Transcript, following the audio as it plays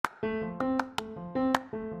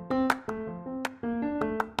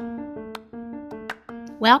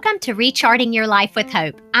Welcome to Recharting Your Life with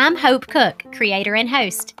Hope. I'm Hope Cook, creator and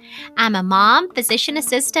host. I'm a mom, physician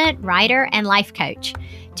assistant, writer, and life coach.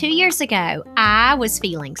 2 years ago, I was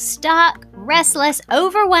feeling stuck, restless,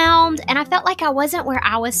 overwhelmed, and I felt like I wasn't where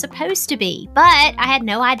I was supposed to be, but I had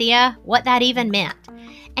no idea what that even meant.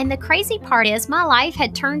 And the crazy part is my life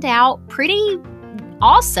had turned out pretty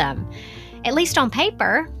awesome, at least on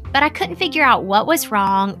paper, but I couldn't figure out what was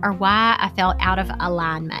wrong or why I felt out of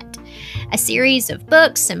alignment. A series of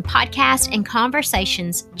books and podcasts and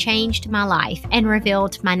conversations changed my life and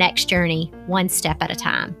revealed my next journey one step at a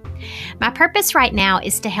time. My purpose right now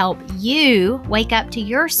is to help you wake up to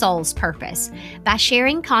your soul's purpose by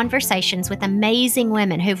sharing conversations with amazing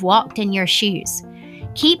women who've walked in your shoes.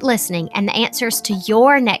 Keep listening and the answers to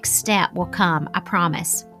your next step will come, I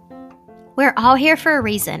promise. We're all here for a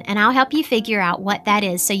reason, and I'll help you figure out what that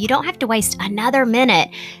is so you don't have to waste another minute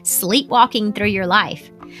sleepwalking through your life.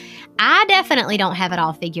 I definitely don't have it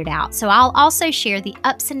all figured out, so I'll also share the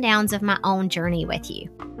ups and downs of my own journey with you.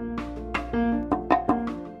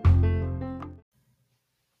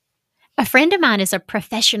 A friend of mine is a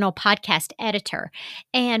professional podcast editor,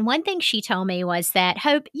 and one thing she told me was that,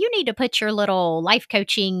 Hope, you need to put your little life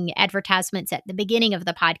coaching advertisements at the beginning of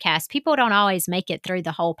the podcast. People don't always make it through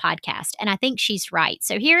the whole podcast, and I think she's right.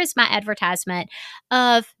 So here is my advertisement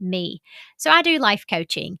of me. So I do life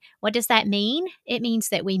coaching. What does that mean? It means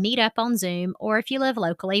that we meet up on Zoom, or if you live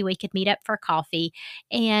locally, we could meet up for coffee,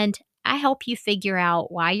 and I help you figure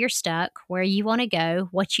out why you're stuck, where you want to go,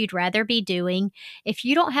 what you'd rather be doing. If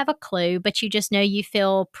you don't have a clue, but you just know you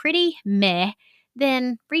feel pretty meh,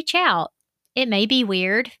 then reach out. It may be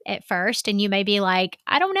weird at first, and you may be like,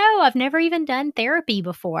 I don't know, I've never even done therapy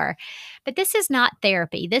before. But this is not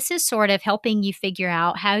therapy. This is sort of helping you figure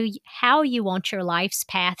out how you want your life's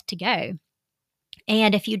path to go.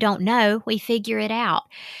 And if you don't know, we figure it out.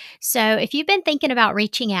 So if you've been thinking about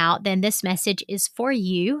reaching out, then this message is for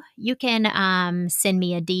you. You can send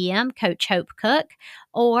me a DM, Coach Hope Cook,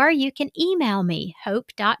 or you can email me,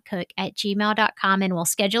 hope.cook@gmail.com, and we'll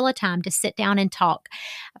schedule a time to sit down and talk.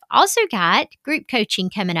 I've also got group coaching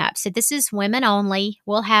coming up. So this is women only.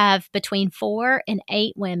 We'll have between 4 and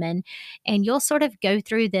 8 women, and you'll sort of go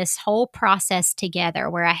through this whole process together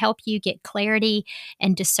where I help you get clarity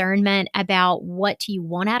and discernment about what you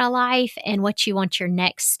want out of life and what you want your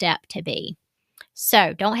next step to be.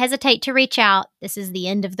 So don't hesitate to reach out. This is the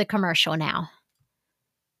end of the commercial now.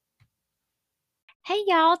 Hey,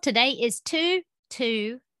 y'all. Today is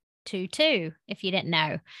 2/2/22, if you didn't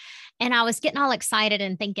know. And I was getting all excited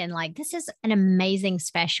and thinking, like, this is an amazing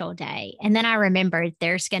special day. And then I remembered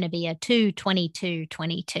there's going to be a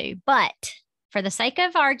 2/22/22. But for the sake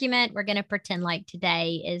of argument, we're going to pretend like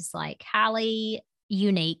today is like highly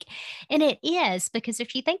unique. And it is, because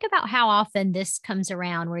if you think about how often this comes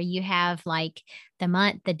around where you have like the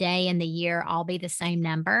month, the day, and the year all be the same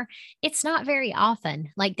number, it's not very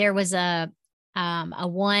often. Like there was a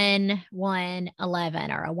 1/1/11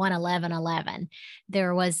 or a 1/11/11.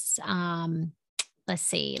 There was let's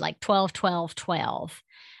see, like 12/12/12.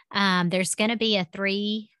 There's going to be a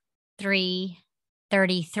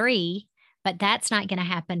 3/3/33, but that's not going to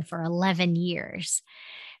happen for 11 years.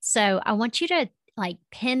 So I want you to like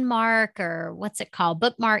pin mark, or what's it called,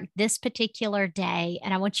 bookmark this particular day.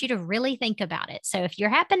 And I want you to really think about it. So if you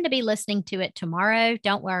happen to be listening to it tomorrow,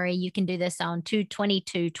 don't worry, you can do this on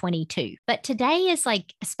 2/22/22. But today is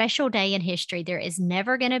like a special day in history. There is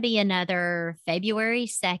never going to be another February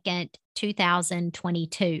 2nd,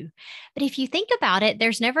 2022. But if you think about it,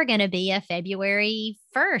 there's never going to be a February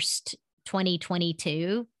 1st,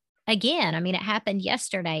 2022. Again, I mean, it happened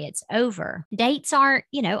yesterday. It's over. Dates aren't,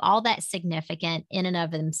 all that significant in and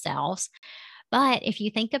of themselves. But if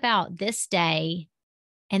you think about this day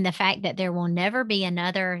and the fact that there will never be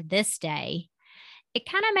another this day, it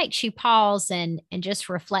kind of makes you pause and just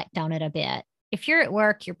reflect on it a bit. If you're at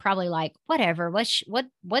work, you're probably like, whatever, what's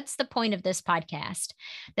the point of this podcast?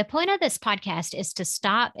 The point of this podcast is to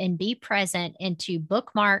stop and be present and to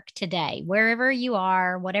bookmark today, wherever you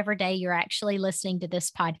are, whatever day you're actually listening to this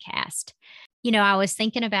podcast. I was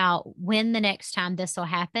thinking about when the next time this will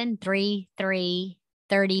happen,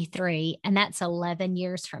 3/3/33, and that's 11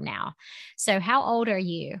 years from now. So how old are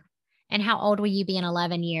you? And how old will you be in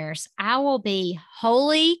 11 years? I will be,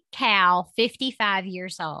 holy cow, 55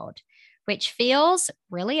 years old, which feels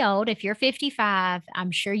really old. If you're 55,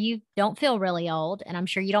 I'm sure you don't feel really old, and I'm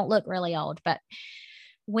sure you don't look really old. But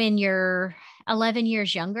when you're 11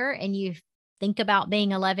 years younger and you think about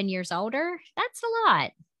being 11 years older, that's a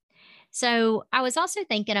lot. So I was also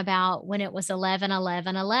thinking about when it was 11,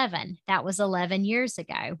 11, 11. That was 11 years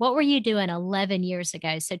ago. What were you doing 11 years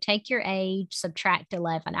ago? So take your age, subtract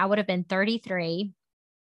 11. I would have been 33.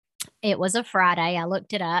 It was a Friday. I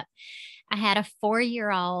looked it up. I had a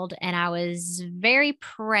 4-year old and I was very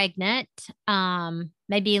pregnant,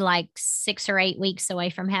 maybe like 6 or 8 weeks away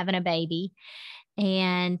from having a baby.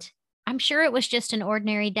 And I'm sure it was just an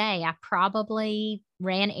ordinary day. I probably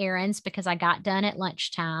ran errands because I got done at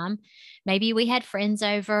lunchtime. Maybe we had friends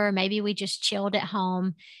over. Maybe we just chilled at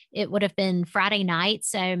home. It would have been Friday night.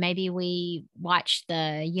 So maybe we watched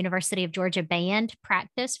the University of Georgia band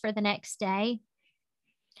practice for the next day.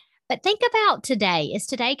 But think about today. Is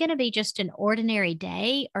today going to be just an ordinary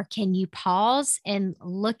day, or can you pause and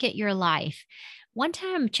look at your life? One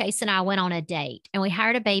time, Chase and I went on a date and we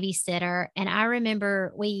hired a babysitter. And I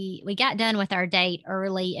remember we got done with our date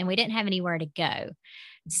early and we didn't have anywhere to go.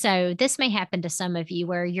 So this may happen to some of you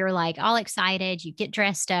where you're like all excited, you get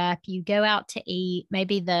dressed up, you go out to eat.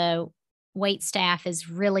 Maybe the wait staff is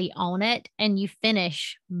really on it and you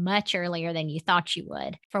finish much earlier than you thought you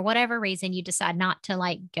would. For whatever reason, you decide not to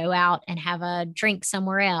like go out and have a drink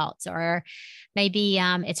somewhere else, or maybe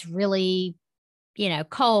it's really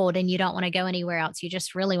cold and you don't want to go anywhere else. You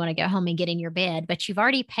just really want to go home and get in your bed, but you've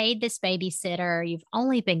already paid this babysitter. You've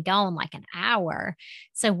only been gone like an hour.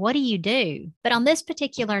 So what do you do? But on this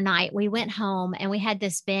particular night, we went home and we had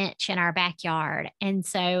this bench in our backyard. And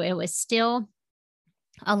so it was still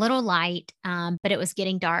a little light, but it was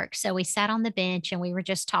getting dark. So we sat on the bench and we were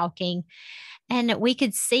just talking and we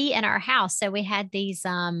could see in our house. So we had these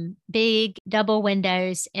big double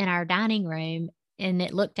windows in our dining room and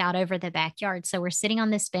it looked out over the backyard. So we're sitting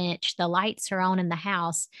on this bench, the lights are on in the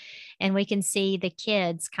house, and we can see the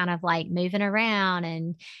kids kind of like moving around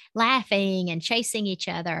and laughing and chasing each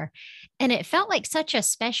other. And it felt like such a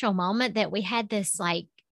special moment that we had this like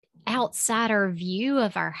outsider view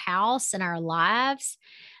of our house and our lives.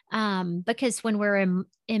 Because when we're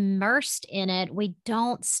immersed in it, we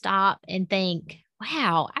don't stop and think,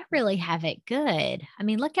 wow, I really have it good. I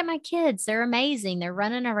mean, look at my kids. They're amazing. They're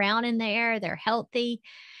running around in there. They're healthy.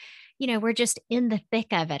 We're just in the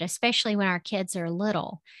thick of it, especially when our kids are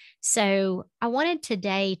little. So I wanted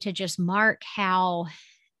today to just mark how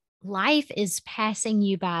life is passing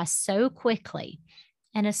you by so quickly.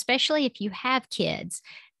 And especially if you have kids,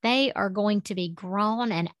 they are going to be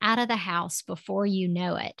grown and out of the house before you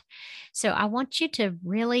know it. So I want you to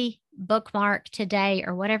really bookmark today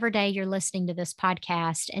or whatever day you're listening to this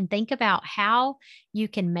podcast and think about how you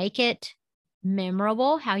can make it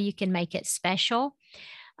memorable, how you can make it special.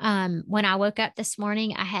 When I woke up this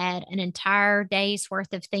morning, I had an entire day's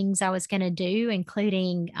worth of things I was going to do,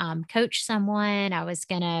 including coach someone. I was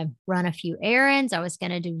going to run a few errands. I was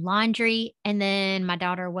going to do laundry. And then my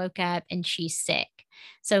daughter woke up and she's sick.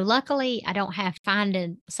 So luckily, I don't have to find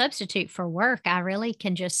a substitute for work. I really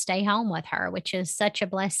can just stay home with her, which is such a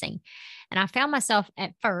blessing. And I found myself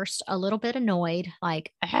at first a little bit annoyed,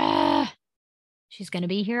 like, she's going to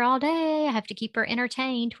be here all day. I have to keep her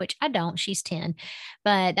entertained, which I don't. She's 10.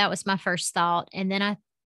 But that was my first thought. And then I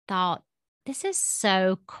thought, this is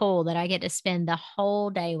so cool that I get to spend the whole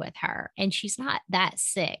day with her. And she's not that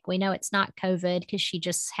sick. We know it's not COVID because she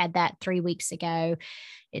just had that 3 weeks ago.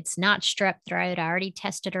 It's not strep throat. I already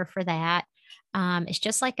tested her for that. It's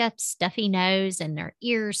just like a stuffy nose and her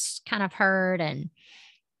ears kind of hurt.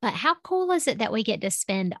 But how cool is it that we get to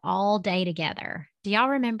spend all day together? Do y'all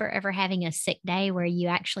remember ever having a sick day where you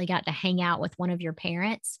actually got to hang out with one of your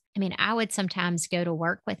parents? I mean, I would sometimes go to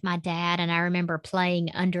work with my dad, and I remember playing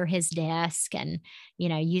under his desk and,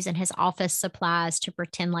 using his office supplies to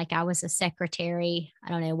pretend like I was a secretary. I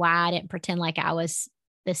don't know why I didn't pretend like I was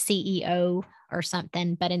the CEO or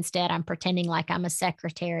something, but instead I'm pretending like I'm a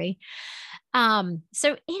secretary.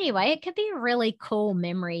 So anyway, it could be a really cool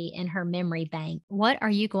memory in her memory bank. What are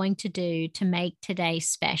you going to do to make today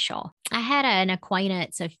special? I had an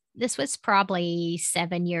acquaintance of this was probably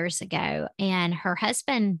 7 years ago, and her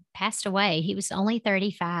husband passed away. He was only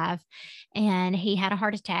 35 and he had a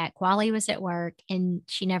heart attack while he was at work, and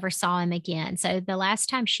she never saw him again. So the last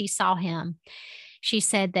time she saw him, she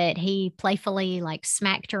said that he playfully like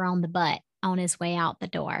smacked her on the butt on his way out the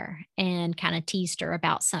door and kind of teased her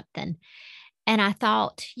about something. And I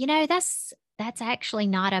thought, that's actually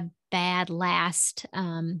not a bad last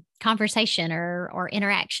conversation or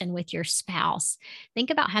interaction with your spouse.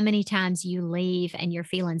 Think about how many times you leave and you're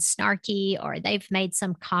feeling snarky, or they've made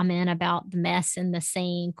some comment about the mess in the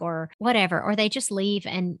sink or whatever, or they just leave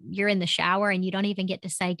and you're in the shower and you don't even get to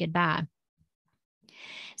say goodbye.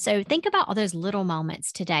 So think about all those little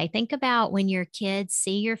moments today. Think about when your kids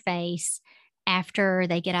see your face after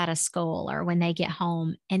they get out of school or when they get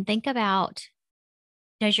home and think about,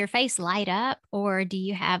 does your face light up or do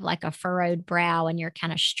you have like a furrowed brow and you're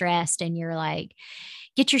kind of stressed and you're like,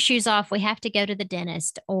 get your shoes off. We have to go to the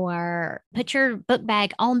dentist, or put your book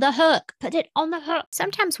bag on the hook. Put it on the hook.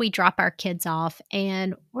 Sometimes we drop our kids off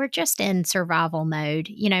and we're just in survival mode.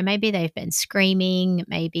 Maybe they've been screaming,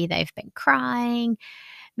 maybe they've been crying.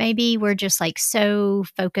 Maybe we're just like so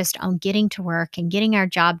focused on getting to work and getting our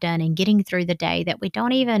job done and getting through the day that we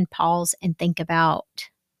don't even pause and think about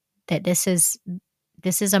that this is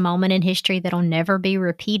a moment in history that'll never be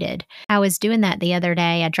repeated. I was doing that the other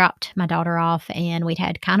day. I dropped my daughter off and we'd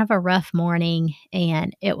had kind of a rough morning,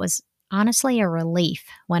 and it was honestly a relief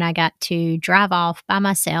when I got to drive off by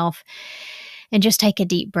myself and just take a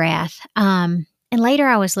deep breath. And later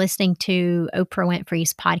I was listening to Oprah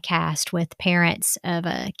Winfrey's podcast with parents of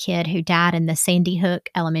a kid who died in the Sandy Hook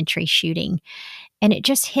elementary shooting. And it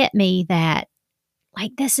just hit me that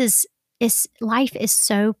like life is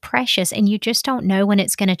so precious and you just don't know when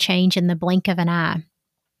it's going to change in the blink of an eye.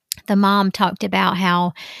 The mom talked about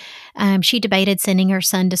how she debated sending her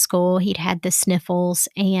son to school. He'd had the sniffles,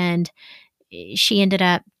 and she ended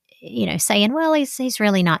up, saying, well, he's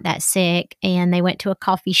really not that sick. And they went to a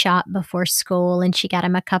coffee shop before school and she got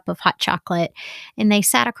him a cup of hot chocolate, and they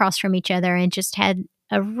sat across from each other and just had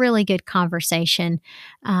a really good conversation.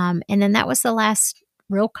 And then that was the last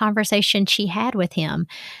real conversation she had with him.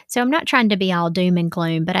 So I'm not trying to be all doom and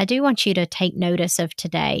gloom, but I do want you to take notice of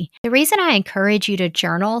today. The reason I encourage you to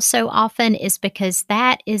journal so often is because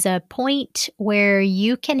that is a point where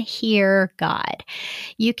you can hear God.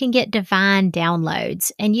 You can get divine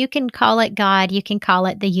downloads, and you can call it God. You can call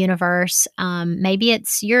it the universe. Maybe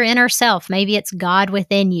it's your inner self. Maybe it's God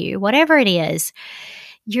within you. Whatever it is,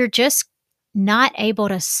 you're just not able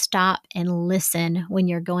to stop and listen when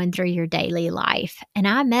you're going through your daily life. And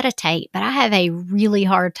I meditate, but I have a really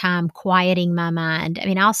hard time quieting my mind. I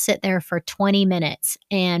mean, I'll sit there for 20 minutes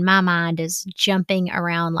and my mind is jumping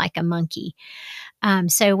around like a monkey.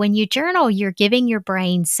 So when you journal, you're giving your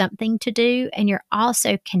brain something to do, and you're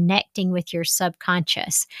also connecting with your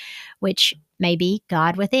subconscious, which may be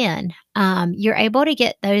God within. You're able to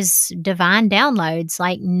get those divine downloads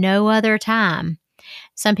like no other time.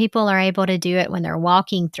 Some people are able to do it when they're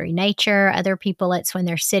walking through nature. Other people, it's when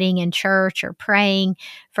they're sitting in church or praying.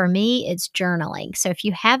 For me, it's journaling. So if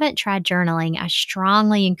you haven't tried journaling, I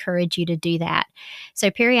strongly encourage you to do that.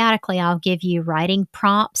 So periodically, I'll give you writing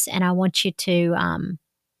prompts, and I want you to,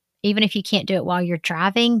 even if you can't do it while you're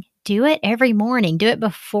driving, do it every morning. Do it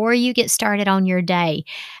before you get started on your day.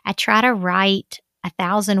 I try to write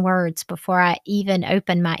 1,000 words before I even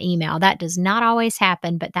open my email. That does not always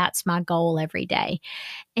happen, but that's my goal every day.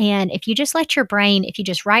 And if you just let your brain, if you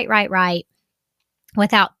just write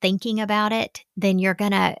without thinking about it, then you're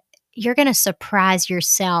going to surprise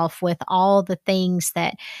yourself with all the things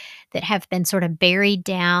that have been sort of buried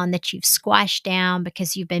down, that you've squashed down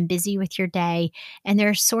because you've been busy with your day, and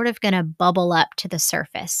they're sort of going to bubble up to the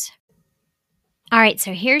surface. All right,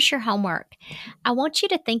 so here's your homework. I want you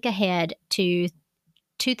to think ahead to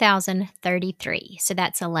 2033. So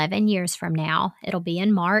that's 11 years from now. It'll be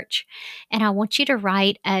in March. And I want you to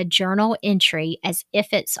write a journal entry as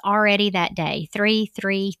if it's already that day,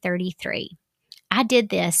 3/3/33. I did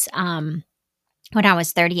this when I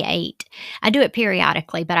was 38. I do it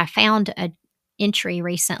periodically, but I found a entry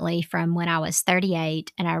recently from when I was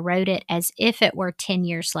 38, and I wrote it as if it were 10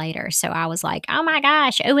 years later. So I was like, oh my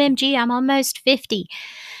gosh, OMG, I'm almost 50.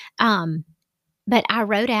 But I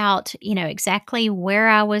wrote out, exactly where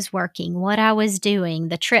I was working, what I was doing,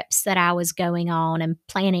 the trips that I was going on and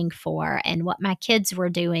planning for, and what my kids were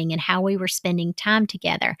doing and how we were spending time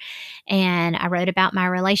together. And I wrote about my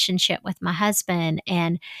relationship with my husband,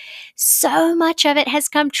 and so much of it has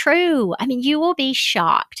come true. I mean, you will be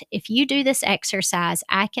shocked if you do this exercise.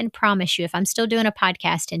 I can promise you, if I'm still doing a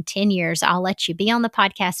podcast in 10 years, I'll let you be on the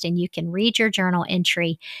podcast and you can read your journal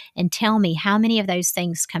entry and tell me how many of those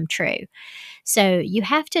things come true. So you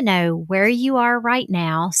have to know where you are right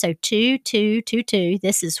now. So 2, 2, 2, 2,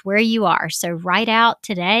 this is where you are. So write out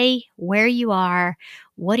today where you are.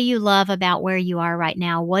 What do you love about where you are right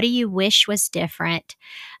now? What do you wish was different?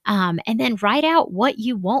 And then write out what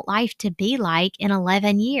you want life to be like in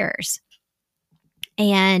 11 years.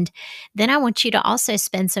 And then I want you to also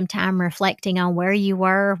spend some time reflecting on where you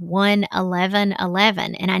were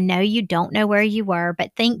 1/11/11. And I know you don't know where you were,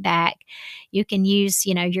 but think back. You can use,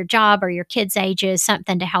 your job or your kids' ages,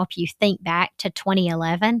 something to help you think back to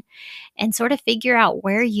 2011 and sort of figure out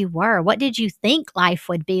where you were. What did you think life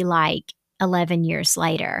would be like 11 years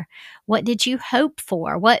later? What did you hope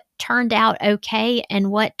for? What turned out okay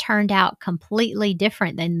and what turned out completely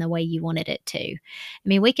different than the way you wanted it to? I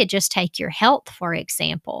mean, we could just take your health, for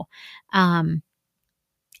example. Um,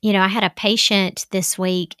 I had a patient this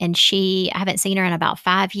week and I haven't seen her in about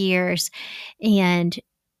 5 years. And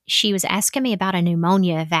she was asking me about a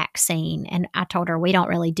pneumonia vaccine. And I told her we don't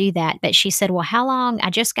really do that. But she said, well, how long? I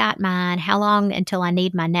just got mine. How long until I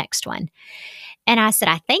need my next one? And I said,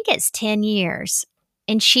 I think it's 10 years.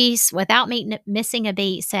 And she's, without me missing a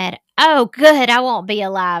beat, said, oh, good. I won't be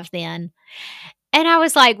alive then. And I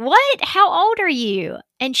was like, what? How old are you?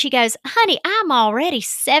 And she goes, honey, I'm already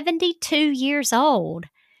 72 years old.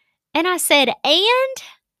 And I said, and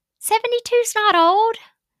 72's not old.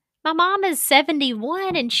 My mom is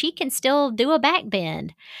 71 and she can still do a back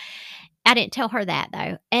bend. I didn't tell her that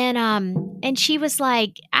though. And she was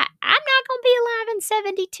like, I'm not going to be alive in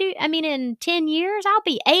 72. I mean, in 10 years, I'll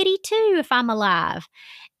be 82 if I'm alive.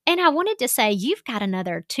 And I wanted to say, you've got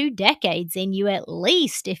another 2 decades in you at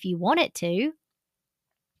least if you want it to.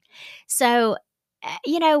 So,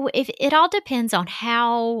 if it all depends on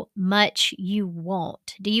how much you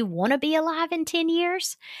want. Do you want to be alive in 10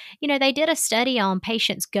 years? They did a study on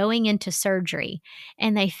patients going into surgery,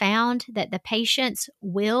 and they found that the patient's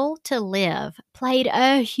will to live played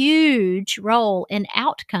a huge role in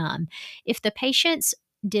outcome. If the patients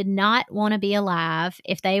did not want to be alive,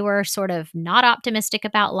 if they were sort of not optimistic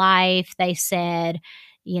about life, they said,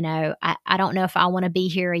 I don't know if I want to be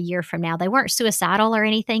here a year from now. They weren't suicidal or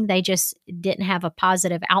anything. They just didn't have a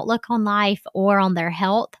positive outlook on life or on their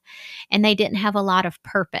health, and they didn't have a lot of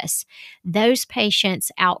purpose. Those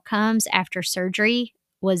patients' outcomes after surgery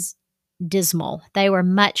was dismal. They were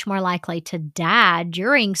much more likely to die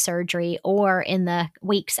during surgery or in the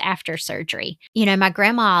weeks after surgery. My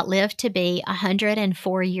grandma lived to be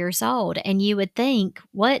 104 years old, and you would think,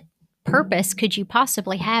 what purpose could you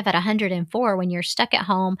possibly have at 104 when you're stuck at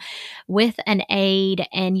home with an aide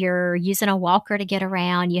and you're using a walker to get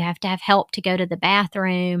around? You have to have help to go to the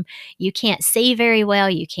bathroom. You can't see very well.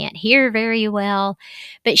 You can't hear very well.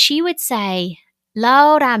 But she would say,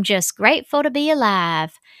 Lord, I'm just grateful to be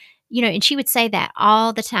alive. And she would say that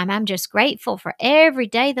all the time. I'm just grateful for every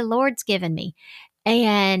day the Lord's given me.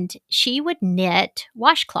 And she would knit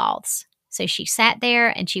washcloths. So she sat there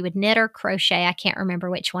and she would knit or crochet. I can't remember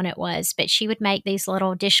which one it was, but she would make these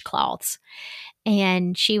little dishcloths.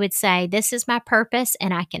 And she would say, this is my purpose,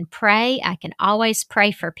 and I can pray. I can always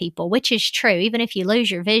pray for people, which is true. Even if you lose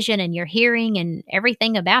your vision and your hearing and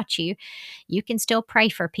everything about you, you can still pray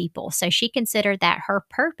for people. So she considered that her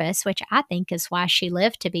purpose, which I think is why she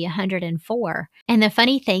lived to be 104. And the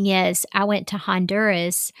funny thing is, I went to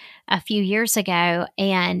Honduras a few years ago,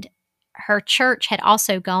 and her church had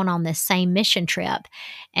also gone on this same mission trip.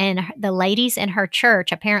 And the ladies in her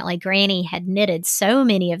church, apparently Granny had knitted so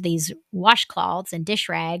many of these washcloths and dish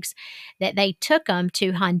rags that they took them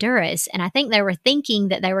to Honduras. And I think they were thinking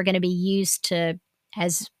that they were going to be used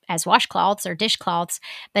as washcloths or dishcloths,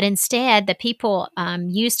 but instead the people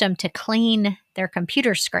used them to clean their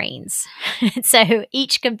computer screens. So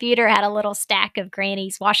each computer had a little stack of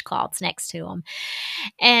Granny's washcloths next to them.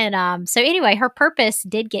 And so anyway, her purpose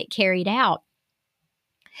did get carried out.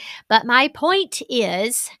 But my point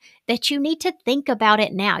is that you need to think about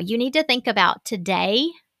it now. You need to think about today.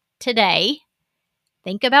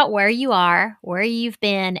 Think about where you are, where you've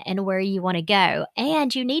been, and where you want to go.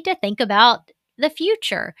 And you need to think about the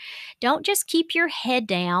future. Don't just keep your head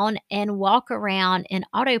down and walk around in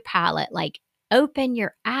autopilot. Like, open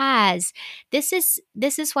your eyes. This is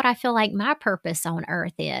what I feel like my purpose on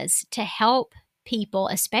earth is, to help people,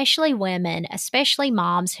 especially women, especially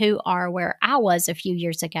moms who are where I was a few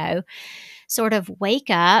years ago, sort of wake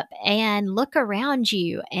up and look around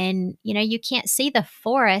you. And, you can't see the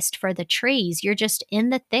forest for the trees. You're just in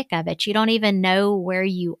the thick of it. You don't even know where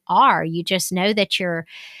you are. You just know that you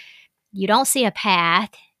don't see a path.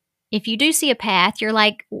 If you do see a path, you're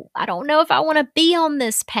like, I don't know if I want to be on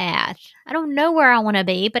this path. I don't know where I want to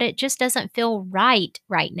be, but it just doesn't feel right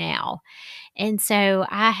now. And so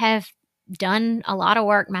I have done a lot of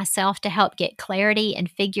work myself to help get clarity and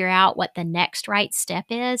figure out what the next right step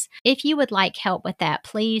is. If you would like help with that,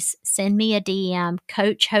 please send me a DM,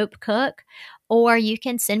 Coach Hope Cook, or you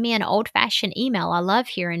can send me an old-fashioned email. I love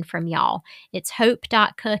hearing from y'all. It's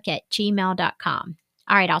hope.cook@gmail.com.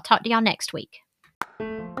 All right, I'll talk to y'all next week.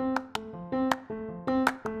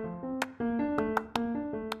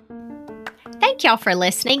 Thank y'all for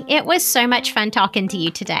listening. It was so much fun talking to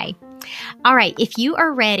you today. All right, if you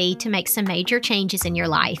are ready to make some major changes in your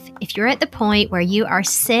life, if you're at the point where you are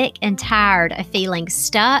sick and tired of feeling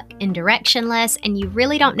stuck and directionless and you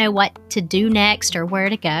really don't know what to do next or where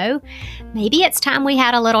to go, maybe it's time we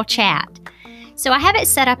had a little chat. So I have it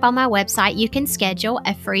set up on my website. You can schedule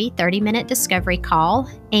a free 30-minute discovery call,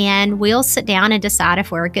 and we'll sit down and decide if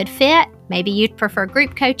we're a good fit. Maybe you'd prefer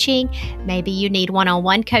group coaching, maybe you need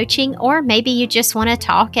one-on-one coaching, or maybe you just want to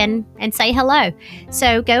talk and say hello.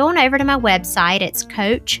 So go on over to my website. It's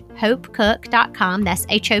CoachHopeCook.com. That's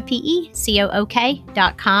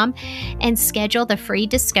HopeCook.com, and schedule the free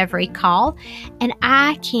discovery call. And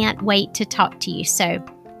I can't wait to talk to you. So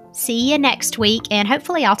see you next week, and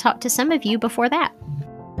hopefully I'll talk to some of you before that.